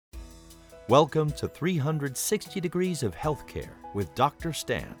Welcome to 360 Degrees of Healthcare with Dr.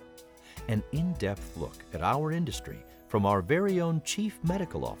 Stan, an in-depth look at our industry from our very own Chief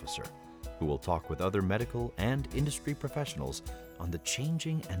Medical Officer, who will talk with other medical and industry professionals on the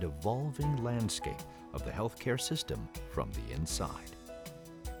changing and evolving landscape of the healthcare system from the inside.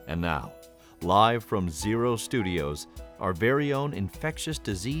 And now, live from Zero Studios, our very own infectious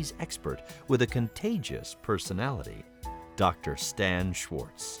disease expert with a contagious personality, Dr. Stan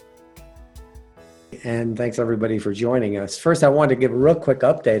Schwartz. And thanks everybody for joining us. First, I wanted to give a real quick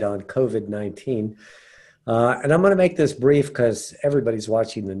update on COVID-19. And I'm going to make this brief because everybody's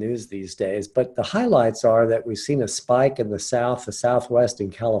watching the news these days. But the highlights are that we've seen a spike in the South, the Southwest,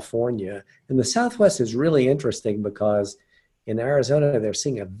 and California. And the Southwest is really interesting because in Arizona, they're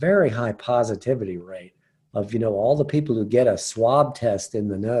seeing a very high positivity rate of, all the people who get a swab test in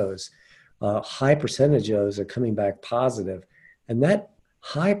the nose. High percentage of those are coming back positive. And that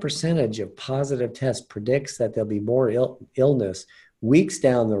high percentage of positive tests predicts that there'll be more illness weeks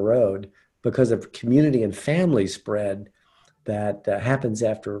down the road because of community and family spread that happens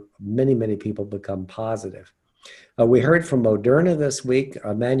after many, many people become positive. We heard from Moderna this week,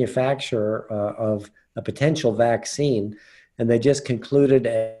 a manufacturer of a potential vaccine, and they just concluded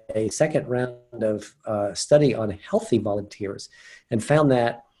a second round of study on healthy volunteers and found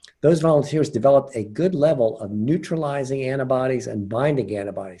that those volunteers developed a good level of neutralizing antibodies and binding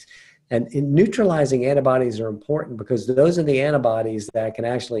antibodies. And neutralizing antibodies are important because those are the antibodies that can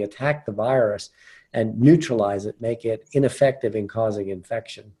actually attack the virus and neutralize it, make it ineffective in causing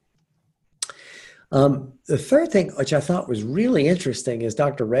infection. The third thing, which I thought was really interesting, is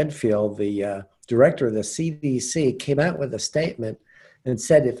Dr. Redfield, the director of the CDC, came out with a statement and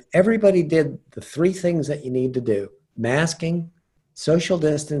said if everybody did the three things that you need to do, masking, social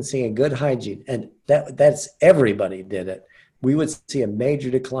distancing, and good hygiene, and that's everybody did it, we would see a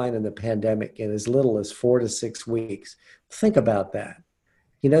major decline in the pandemic in as little as 4 to 6 weeks. Think about that.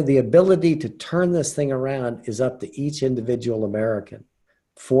 The ability to turn this thing around is up to each individual American.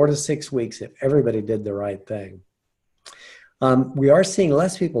 4 to 6 weeks if everybody did the right thing. We are seeing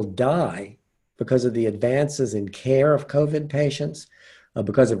less people die because of the advances in care of COVID patients,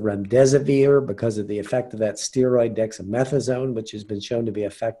 because of remdesivir, because of the effect of that steroid dexamethasone, which has been shown to be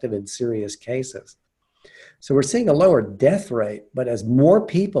effective in serious cases. So we're seeing a lower death rate, but as more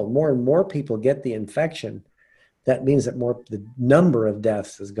and more people get the infection, that means that the number of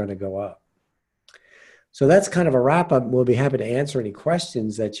deaths is going to go up. So that's kind of a wrap up. We'll be happy to answer any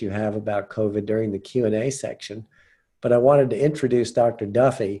questions that you have about COVID during the Q&A section. But I wanted to introduce Dr.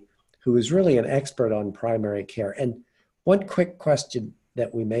 Duffy, who is really an expert on primary care. And one quick question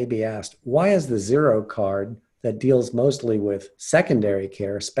that we may be asked, why is the Zero card that deals mostly with secondary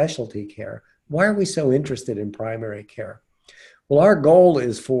care, specialty care, why are we so interested in primary care? Well, our goal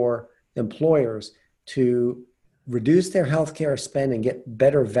is for employers to reduce their healthcare spend and get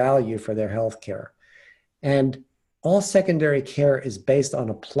better value for their healthcare. And all secondary care is based on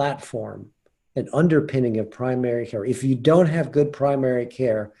a platform, an underpinning of primary care. If you don't have good primary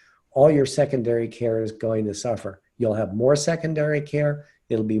care, all your secondary care is going to suffer. You'll have more secondary care,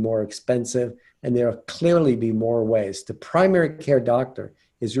 it'll be more expensive, and there'll clearly be more waste. The primary care doctor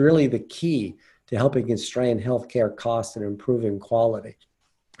is really the key to helping constrain healthcare costs and improving quality.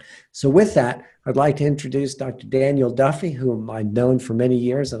 So with that, I'd like to introduce Dr. Daniel Duffy, whom I've known for many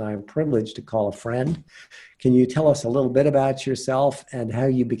years and I'm privileged to call a friend. Can you tell us a little bit about yourself and how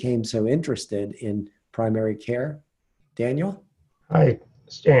you became so interested in primary care? Daniel? Hi,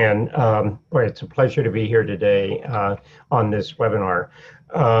 Stan. Boy, it's a pleasure to be here today on this webinar.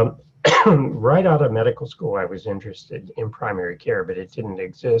 Right out of medical school, I was interested in primary care, but it didn't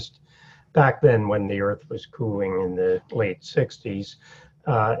exist back then when the earth was cooling in the late 60s.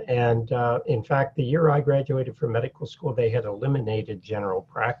 In fact, the year I graduated from medical school, they had eliminated general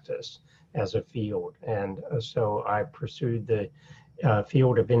practice as a field. And so I pursued the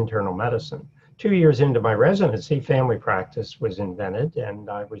field of internal medicine. 2 years into my residency, family practice was invented,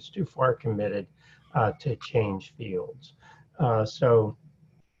 and I was too far committed to change fields. So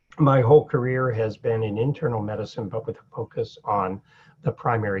my whole career has been in internal medicine, but with a focus on the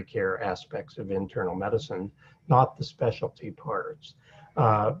primary care aspects of internal medicine, not the specialty parts.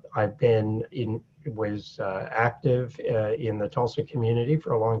 I've been active in the Tulsa community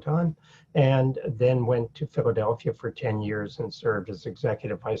for a long time, and then went to Philadelphia for 10 years and served as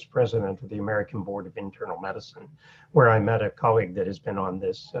executive vice president of the American Board of Internal Medicine, where I met a colleague that has been on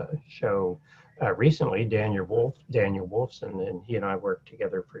this show recently, Daniel Wolfson, and he and I worked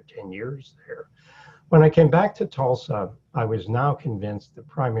together for 10 years there. When I came back to Tulsa, I was now convinced that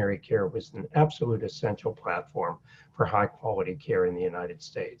primary care was an absolute essential platform for high quality care in the United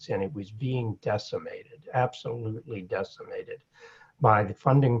States. And it was being decimated, absolutely decimated by the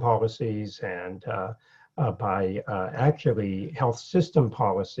funding policies and by actually health system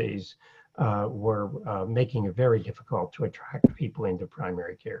policies were making it very difficult to attract people into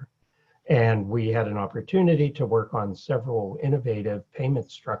primary care. And we had an opportunity to work on several innovative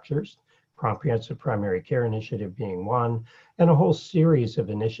payment structures, Comprehensive Primary Care Initiative being one, and a whole series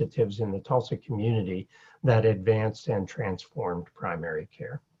of initiatives in the Tulsa community that advanced and transformed primary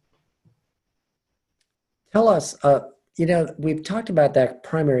care. Tell us, you know, we've talked about that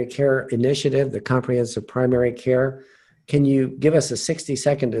primary care initiative, the comprehensive primary care. Can you give us a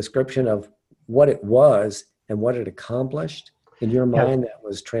 60-second description of what it was and what it accomplished in your mind that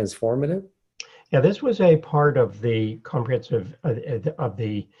was transformative? Yeah, this was a part of the comprehensive, of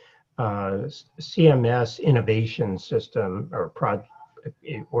the CMS innovation system or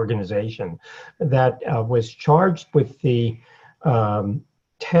organization that was charged with the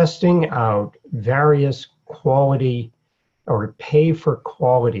testing out various quality or pay for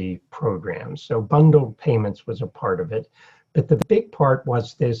quality programs. So bundled payments was a part of it, but the big part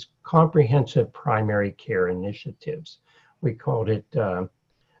was this comprehensive primary care initiatives. We called it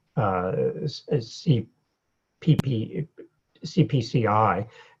CPCI,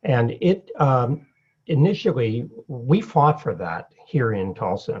 and it initially we fought for that here in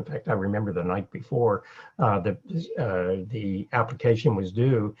Tulsa. In fact, I remember the night before the application was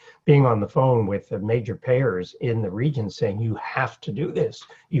due, being on the phone with the major payers in the region saying, you have to do this.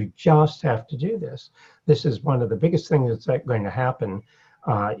 You just have to do this. This is one of the biggest things that's going to happen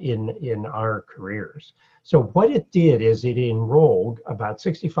in our careers. So what it did is it enrolled about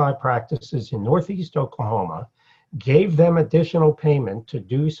 65 practices in Northeast Oklahoma, gave them additional payment to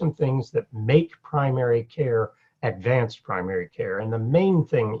do some things that make primary care advanced primary care. And the main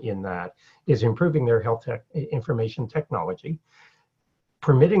thing in that is improving their health information technology,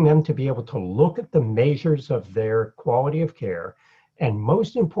 permitting them to be able to look at the measures of their quality of care, and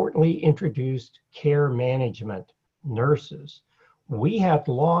most importantly, introduced care management nurses. We had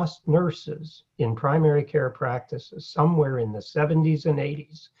lost nurses in primary care practices somewhere in the 70s and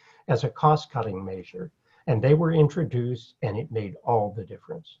 80s as a cost-cutting measure. And they were introduced, and it made all the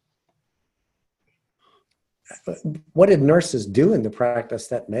difference. What did nurses do in the practice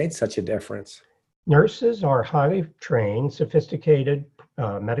that made such a difference? Nurses are highly trained, sophisticated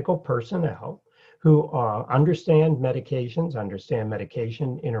medical personnel who understand medications, understand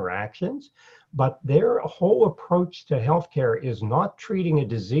medication interactions, but their whole approach to healthcare is not treating a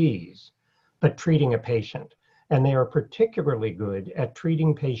disease, but treating a patient. And they are particularly good at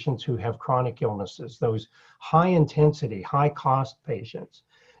treating patients who have chronic illnesses, those high intensity, high cost patients.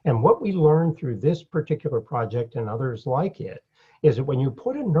 And what we learned through this particular project and others like it is that when you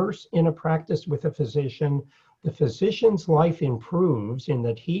put a nurse in a practice with a physician, the physician's life improves in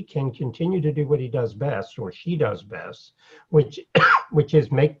that he can continue to do what he does best, or she does best, which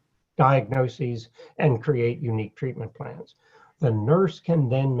is make diagnoses and create unique treatment plans. The nurse can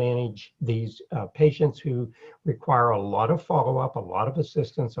then manage these patients who require a lot of follow-up, a lot of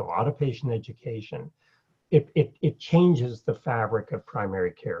assistance, a lot of patient education. It changes the fabric of primary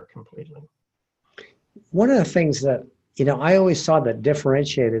care completely. One of the things that, you know, I always saw that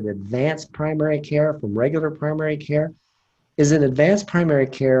differentiated advanced primary care from regular primary care is in advanced primary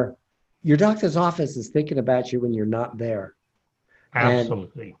care, your doctor's office is thinking about you when you're not there.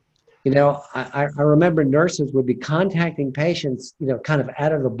 Absolutely. And, you know, I remember nurses would be contacting patients, you know, kind of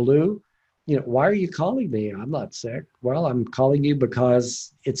out of the blue. You know, why are you calling me? I'm not sick. Well, I'm calling you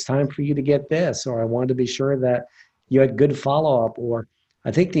because it's time for you to get this, or I wanted to be sure that you had good follow-up. Or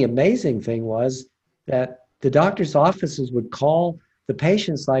I think the amazing thing was that the doctor's offices would call the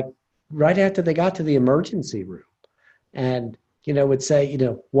patients like right after they got to the emergency room and, you know, would say, you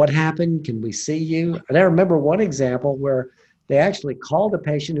know, what happened? Can we see you? And I remember one example where they actually called a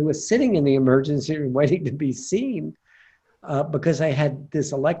patient who was sitting in the emergency room waiting to be seen because they had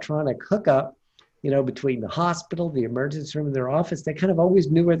this electronic hookup, you know, between the hospital, the emergency room, and their office. They kind of always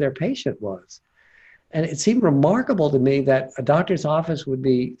knew where their patient was. And it seemed remarkable to me that a doctor's office would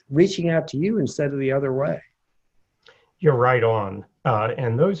be reaching out to you instead of the other way. You're right on.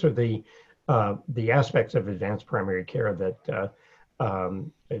 And those are the aspects of advanced primary care that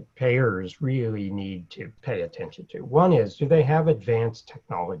payers really need to pay attention to. One is, do they have advanced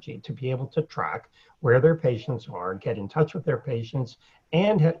technology to be able to track where their patients are, get in touch with their patients,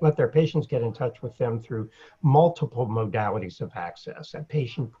 and let their patients get in touch with them through multiple modalities of access, a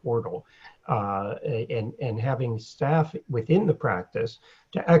patient portal, and having staff within the practice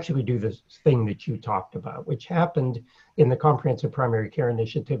to actually do this thing that you talked about, which happened in the Comprehensive Primary Care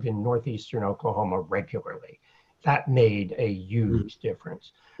Initiative in Northeastern Oklahoma regularly. That made a huge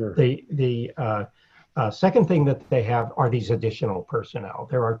difference. Sure. The second thing that they have are these additional personnel.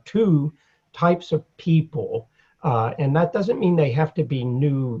 There are two types of people, and that doesn't mean they have to be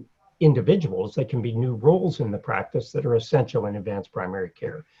new individuals. They can be new roles in the practice that are essential in advanced primary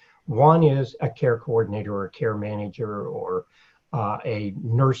care. One is a care coordinator or a care manager or a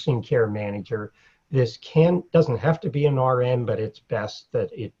nursing care manager. This doesn't have to be an RN, but it's best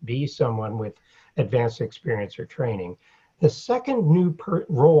that it be someone with advanced experience or training. The second new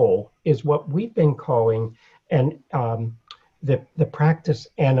role is what we've been calling the practice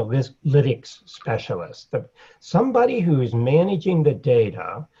analytics specialist, somebody who is managing the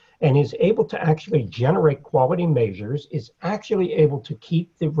data and is able to actually generate quality measures, is actually able to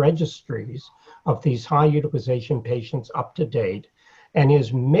keep the registries of these high utilization patients up to date, and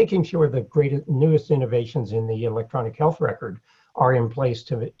is making sure the newest innovations in the electronic health record are in place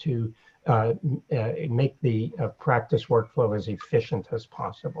to make the practice workflow as efficient as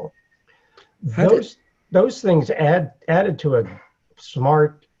possible. Those things added to a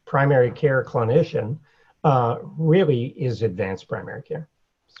smart primary care clinician really is advanced primary care.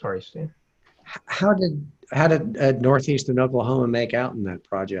 Sorry, Stan. How did Northeastern Oklahoma make out in that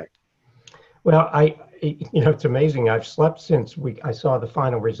project? Well, it's amazing. I've slept since I saw the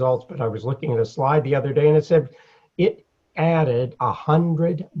final results, but I was looking at a slide the other day and it said it added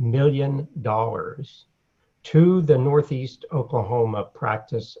 $100 million to the Northeast Oklahoma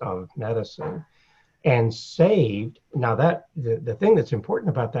practice of medicine and saved. Now that the thing that's important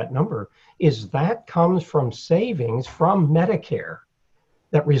about that number is that comes from savings from Medicare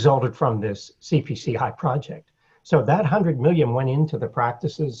that resulted from this CPCI project. So that 100 million went into the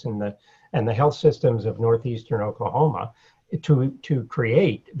practices and the health systems of Northeastern Oklahoma to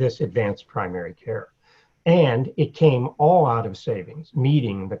create this advanced primary care. And it came all out of savings,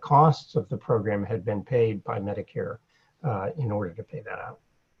 meaning the costs of the program had been paid by Medicare in order to pay that out.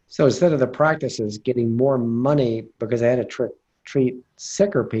 So instead of the practices getting more money because they had to treat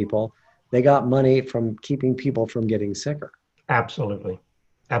sicker people, they got money from keeping people from getting sicker. Absolutely.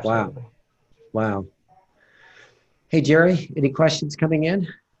 Absolutely. Wow. Hey, Jerry, any questions coming in?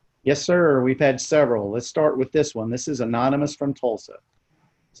 Yes, sir. We've had several. Let's start with this one. This is anonymous from Tulsa.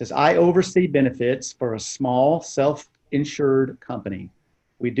 It says, I oversee benefits for a small self-insured company.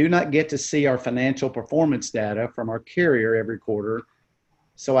 We do not get to see our financial performance data from our carrier every quarter,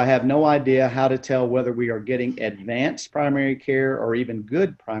 so I have no idea how to tell whether we are getting advanced primary care or even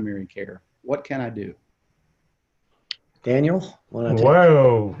good primary care. What can I do? Daniel?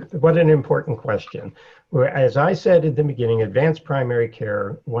 Whoa, what an important question. As I said at the beginning, advanced primary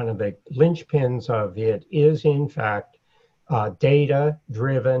care, one of the linchpins of it is in fact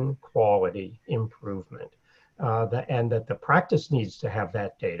data-driven quality improvement. And that the practice needs to have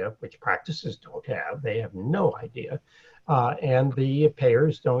that data, which practices don't have. They have no idea. And the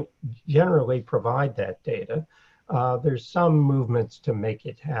payers don't generally provide that data. There's some movements to make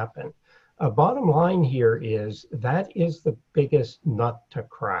it happen. Bottom line here is that is the biggest nut to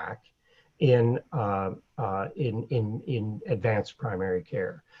crack in advanced primary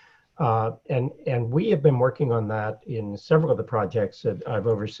care. And we have been working on that in several of the projects that I've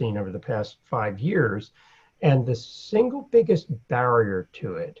overseen over the past 5 years. And the single biggest barrier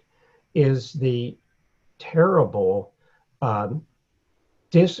to it is the terrible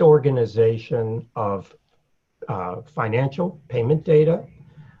disorganization of financial payment data,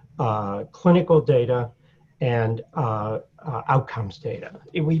 clinical data, and outcomes data.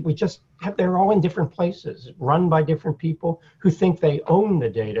 We just have, they're all in different places, run by different people who think they own the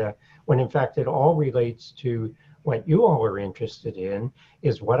data, when in fact it all relates to what you all are interested in,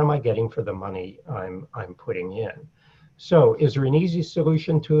 is what am I getting for the money I'm putting in? So is there an easy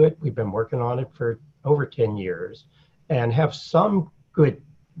solution to it? We've been working on it for over 10 years and have some good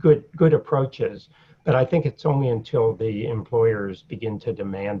approaches, but I think it's only until the employers begin to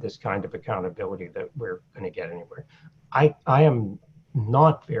demand this kind of accountability that we're going to get anywhere. I am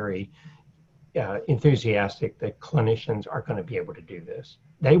not very enthusiastic that clinicians are going to be able to do this.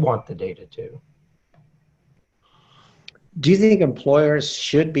 They want the data too. Do you think employers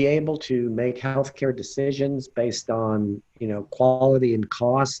should be able to make healthcare decisions based on, quality and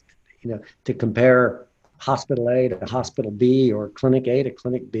cost, to compare hospital A to hospital B or clinic A to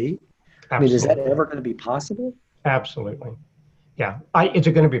clinic B? I mean, is that Absolutely. ever going to be possible? Absolutely. Yeah. Is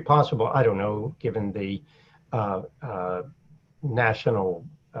it going to be possible? I don't know, given the uh, uh, national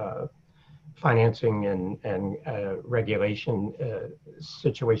financing and regulation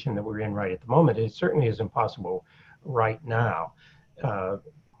situation that we're in right at the moment. It certainly isn't possible right now. Uh,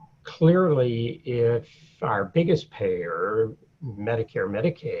 Clearly, if our biggest payer, Medicare,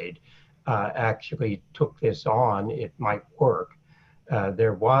 Medicaid, actually took this on, it might work.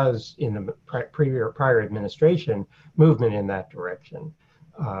 There was in the prior administration movement in that direction.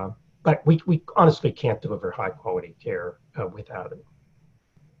 But we honestly can't deliver high quality care without it.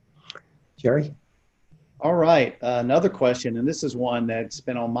 Jerry? All right, another question, and this is one that's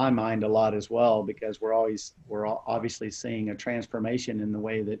been on my mind a lot as well, because we're obviously seeing a transformation in the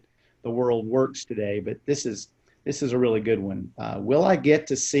way that the world works today. But this is a really good one. Will I get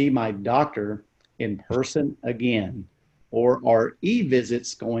to see my doctor in person again, or are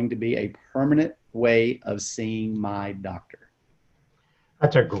e-visits going to be a permanent way of seeing my doctor?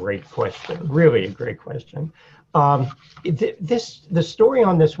 That's a great question. Really a great question. The story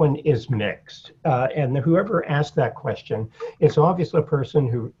on this one is mixed, and whoever asked that question is obviously a person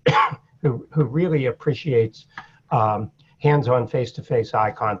who who really appreciates hands-on, face-to-face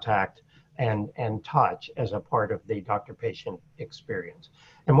eye contact and touch as a part of the doctor-patient experience.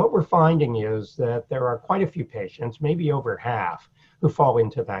 And what we're finding is that there are quite a few patients, maybe over half, who fall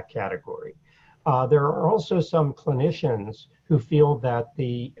into that category. There are also some clinicians who feel that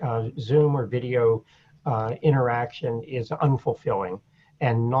the Zoom or video interaction is unfulfilling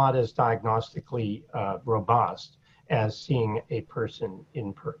and not as diagnostically robust as seeing a person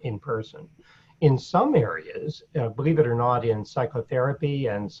in person. In some areas, believe it or not, in psychotherapy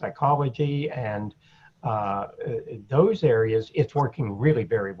and psychology and those areas, it's working really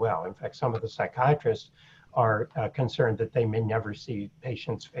very well. In fact, some of the psychiatrists are concerned that they may never see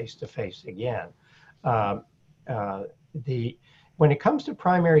patients face to face again. When it comes to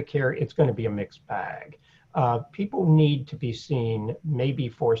primary care, it's going to be a mixed bag. People need to be seen maybe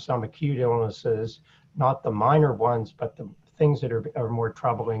for some acute illnesses, not the minor ones, but the things that are more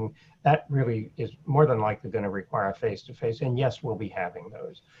troubling. That really is more than likely going to require face-to-face. And yes, we'll be having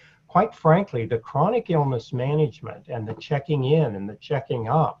those. Quite frankly, the chronic illness management and the checking in and the checking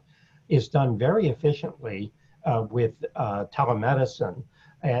up is done very efficiently with telemedicine.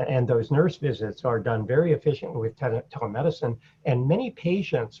 And those nurse visits are done very efficiently with telemedicine. And many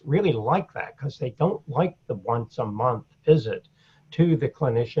patients really like that because they don't like the once a month visit to the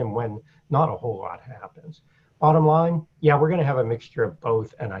clinician when not a whole lot happens. Bottom line, yeah, we're going to have a mixture of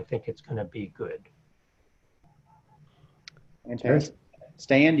both, and I think it's going to be good. Fantastic.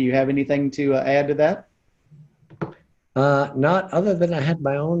 Stan, do you have anything to add to that? Not other than I had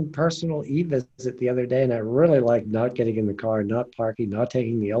my own personal e-visit the other day, and I really liked not getting in the car, not parking, not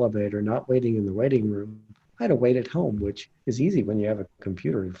taking the elevator, not waiting in the waiting room. I had to wait at home, which is easy when you have a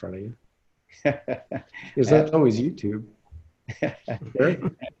computer in front of you. There's always YouTube.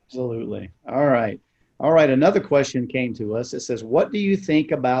 Absolutely. All right. Another question came to us. It says, what do you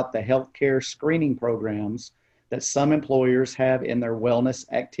think about the healthcare screening programs that some employers have in their wellness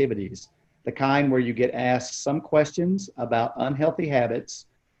activities? The kind where you get asked some questions about unhealthy habits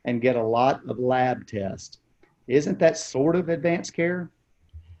and get a lot of lab tests. Isn't that sort of advanced care?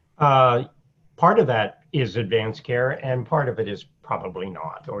 Part of that is advanced care, and part of it is probably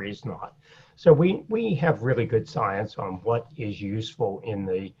not, or is not. So we have really good science on what is useful in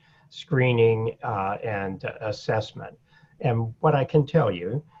the screening and assessment. And what I can tell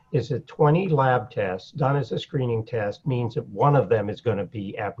you is that 20 lab tests done as a screening test means that one of them is going to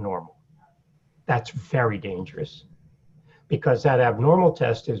be abnormal. That's very dangerous because that abnormal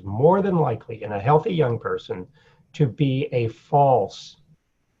test is more than likely in a healthy young person to be a false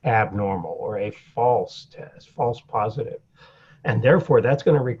abnormal or a false test, false positive. And therefore, that's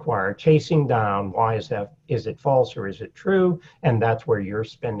going to require chasing down why is it false or is it true? And that's where you're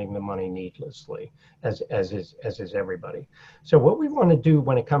spending the money needlessly, as is everybody. So what we want to do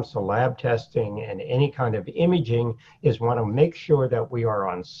when it comes to lab testing and any kind of imaging is want to make sure that we are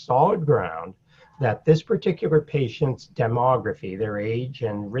on solid ground, that this particular patient's demography, their age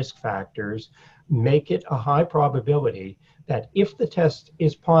and risk factors, make it a high probability that if the test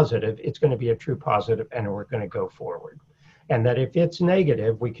is positive, it's going to be a true positive and we're going to go forward. And that if it's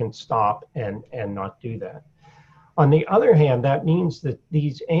negative, we can stop and not do that. On the other hand, that means that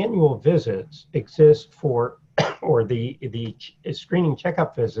these annual visits exist for, or the screening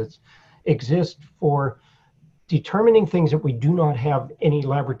checkup visits exist for determining things that we do not have any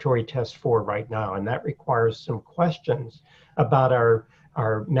laboratory tests for right now. And that requires some questions about our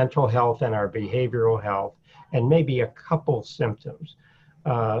our mental health and our behavioral health, and maybe a couple symptoms.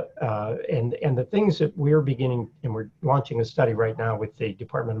 And the things that we're beginning, and we're launching a study right now with the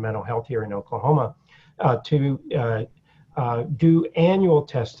Department of Mental Health here in Oklahoma to do annual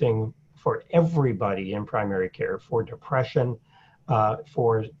testing for everybody in primary care for depression,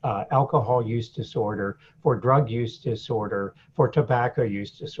 for alcohol use disorder, for drug use disorder, for tobacco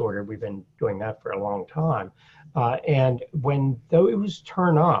use disorder. We've been doing that for a long time. And when those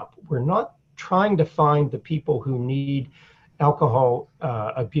turn up, we're not trying to find the people who need alcohol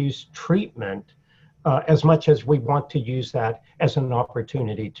abuse treatment as much as we want to use that as an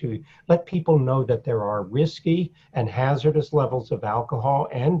opportunity to let people know that there are risky and hazardous levels of alcohol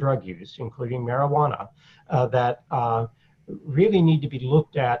and drug use, including marijuana, that really need to be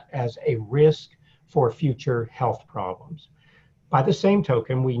looked at as a risk for future health problems. By the same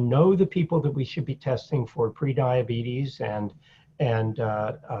token, we know the people that we should be testing for prediabetes and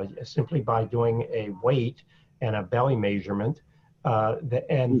simply by doing a weight and a belly measurement.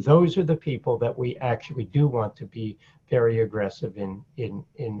 And those are the people that we actually do want to be very aggressive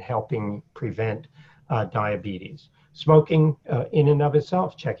in helping prevent diabetes. Smoking in and of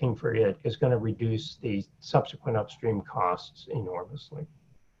itself, checking for it, is going to reduce the subsequent upstream costs enormously.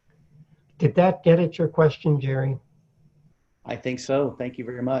 Did that get at your question, Jerry? I think so. Thank you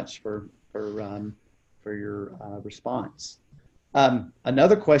very much for your response.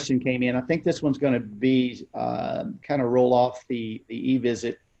 Another question came in. I think this one's going to be kind of roll off the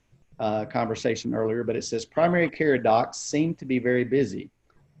e-visit conversation earlier, but it says primary care docs seem to be very busy.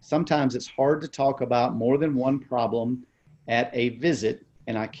 Sometimes it's hard to talk about more than one problem at a visit,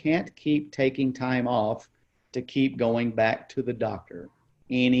 and I can't keep taking time off to keep going back to the doctor.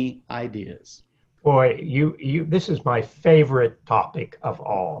 Any ideas? Boy, this is my favorite topic of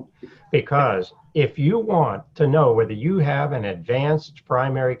all, because if you want to know whether you have an advanced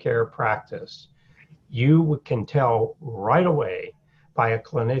primary care practice, you can tell right away by a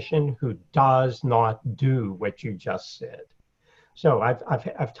clinician who does not do what you just said. So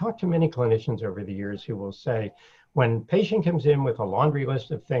I've talked to many clinicians over the years who will say, when a patient comes in with a laundry list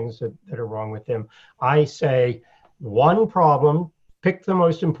of things that are wrong with them, I say, one problem, pick the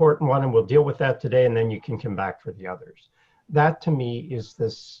most important one, and we'll deal with that today, and then you can come back for the others. That to me is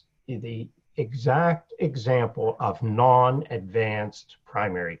the exact example of non-advanced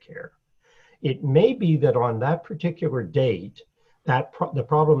primary care. It may be that on that particular date, the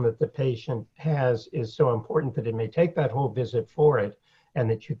problem that the patient has is so important that it may take that whole visit for it, and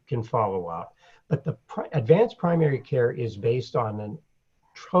that you can follow up. But the advanced primary care is based on a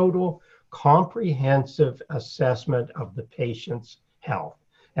total comprehensive assessment of the patient's health.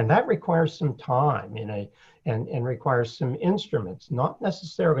 And that requires some time and requires some instruments, not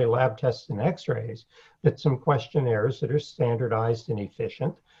necessarily lab tests and x-rays, but some questionnaires that are standardized and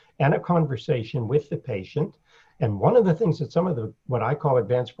efficient, and a conversation with the patient. And one of the things that some of the, what I call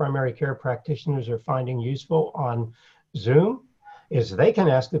advanced primary care practitioners are finding useful on Zoom is they can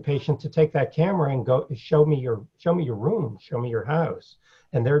ask the patient to take that camera and go, show me your room, show me your house.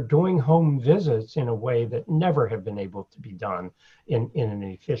 And they're doing home visits in a way that never have been able to be done in an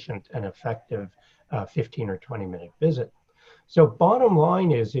efficient and effective 15 or 20-minute visit. So bottom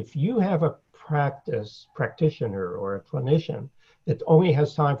line is, if you have a practitioner or a clinician that only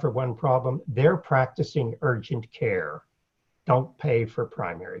has time for one problem, they're practicing urgent care. Don't pay for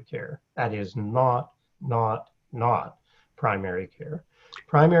primary care. That is not primary care.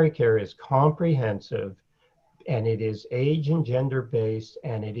 Primary care is comprehensive, and it is age and gender based,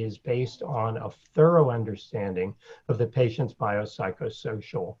 and it is based on a thorough understanding of the patient's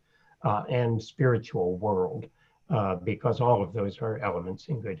biopsychosocial and spiritual world, because all of those are elements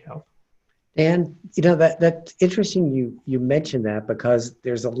in good health. And that's interesting you mentioned that, because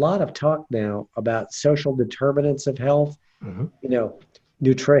there's a lot of talk now about social determinants of health,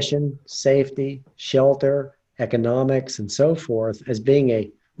 nutrition, safety, shelter, economics, and so forth, as being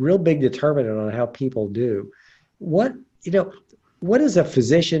a real big determinant on how people do. What is a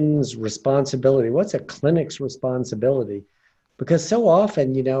physician's responsibility? What's a clinic's responsibility? Because so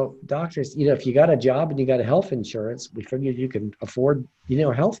often, doctors, if you got a job and you got a health insurance, we figure you can afford,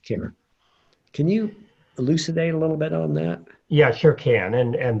 health care. Can you elucidate a little bit on that? Yeah, sure can.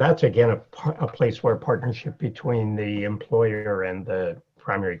 And that's, again, a place where partnership between the employer and the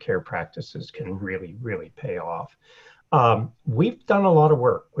primary care practices can really, really pay off. We've done a lot of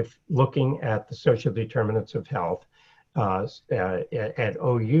work with looking at the social determinants of health. At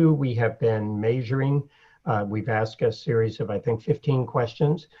OU, we have been measuring. We've asked a series of, I think, 15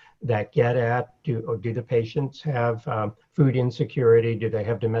 questions that get at, do the patients have food insecurity? Do they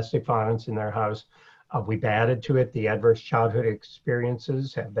have domestic violence in their house? We've added to it the adverse childhood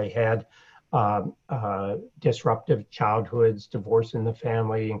experiences. Have they had disruptive childhoods, divorce in the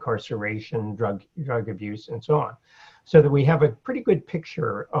family, incarceration, drug abuse, and so on, so that we have a pretty good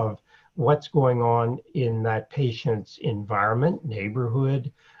picture of what's going on in that patient's environment,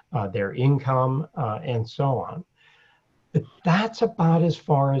 neighborhood, their income, and so on. But that's about as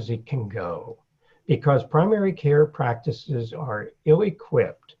far as it can go, because primary care practices are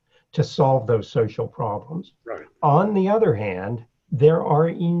ill-equipped to solve those social problems. Right. On the other hand, there are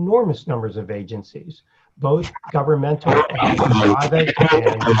enormous numbers of agencies, both governmental and private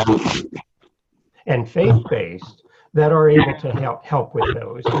and faith-based, that are able to help with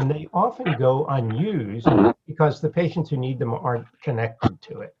those. And they often go unused because the patients who need them aren't connected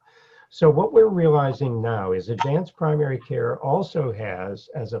to it. So what we're realizing now is advanced primary care also has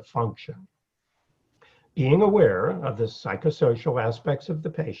as a function being aware of the psychosocial aspects of the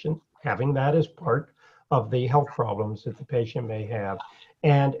patient, having that as part of the health problems that the patient may have,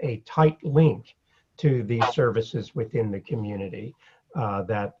 and a tight link to the services within the community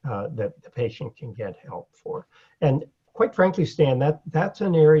that the patient can get help for. And quite frankly, Stan, that's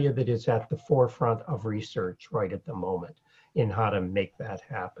an area that is at the forefront of research right at the moment in how to make that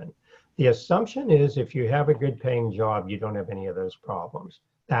happen. The assumption is if you have a good paying job, you don't have any of those problems.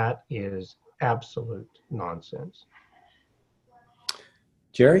 That is absolute nonsense.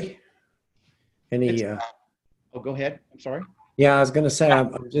 Jerry? Any? Oh, go ahead. I'm sorry. Yeah, I was going to say,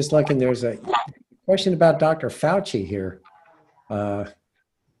 I'm just looking, there's a question about Dr. Fauci here. You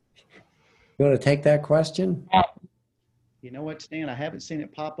want to take that question? You know what, Stan? I haven't seen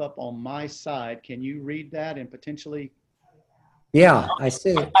it pop up on my side. Can you read that and potentially? Yeah, I see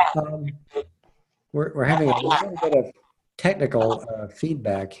it. We're having a little bit of technical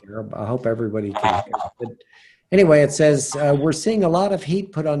feedback here. I hope everybody can hear. But anyway, it says, we're seeing a lot of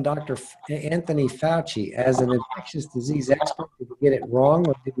heat put on Dr. Anthony Fauci. As an infectious disease expert, did he get it wrong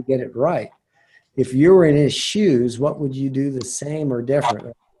or did he get it right? If you were in his shoes, what would you do the same or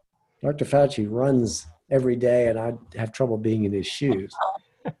different? Dr. Fauci runs every day, and I'd have trouble being in his shoes.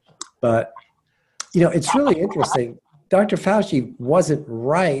 But, you know, it's really interesting. Dr. Fauci wasn't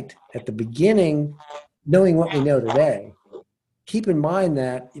right at the beginning, knowing what we know today. Keep in mind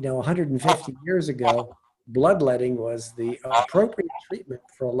that, you know, 150 years ago, bloodletting was the appropriate treatment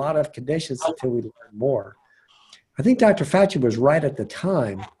for a lot of conditions until we learned more. I think Dr. Fauci was right at the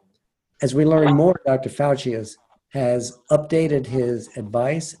time. As we learn more, Dr. Fauci has updated his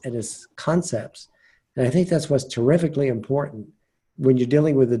advice and his concepts. And I think that's what's terrifically important when you're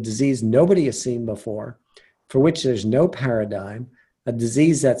dealing with a disease nobody has seen before, for which there's no paradigm, a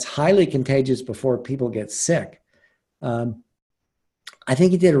disease that's highly contagious before people get sick. I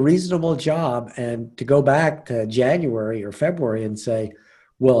think he did a reasonable job. And to go back to January or February and say,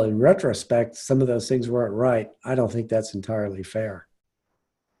 well, in retrospect, some of those things weren't right, I don't think that's entirely fair.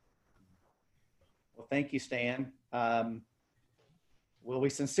 Well, thank you, Stan. Well,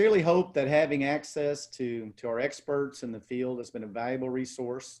 we sincerely hope that having access to our experts in the field has been a valuable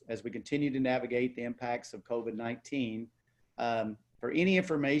resource as we continue to navigate the impacts of COVID-19. For any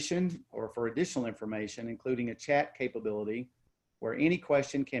information or for additional information, including a chat capability where any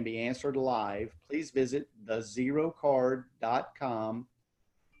question can be answered live, please visit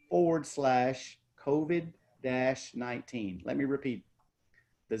thezerocard.com/COVID-19. Let me repeat,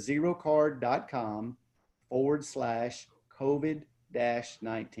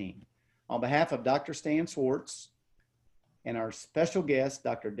 thezerocard.com/COVID-19. On behalf of Dr. Stan Swartz and our special guest,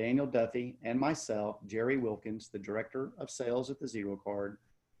 Dr. Daniel Duffy, and myself, Jerry Wilkins, the Director of Sales at the ZeroCard,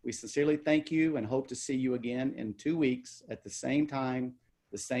 we sincerely thank you and hope to see you again in 2 weeks at the same time,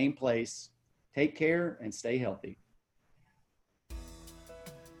 the same place. Take care and stay healthy.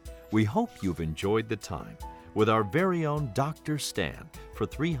 We hope you've enjoyed the time with our very own Dr. Stan for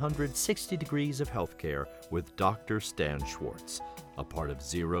 360 Degrees of Healthcare with Dr. Stan Swartz, a part of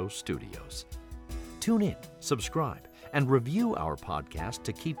Zero Studios. Tune in, subscribe, and review our podcast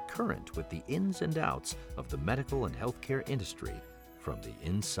to keep current with the ins and outs of the medical and healthcare industry from the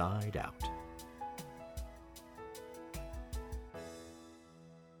inside out.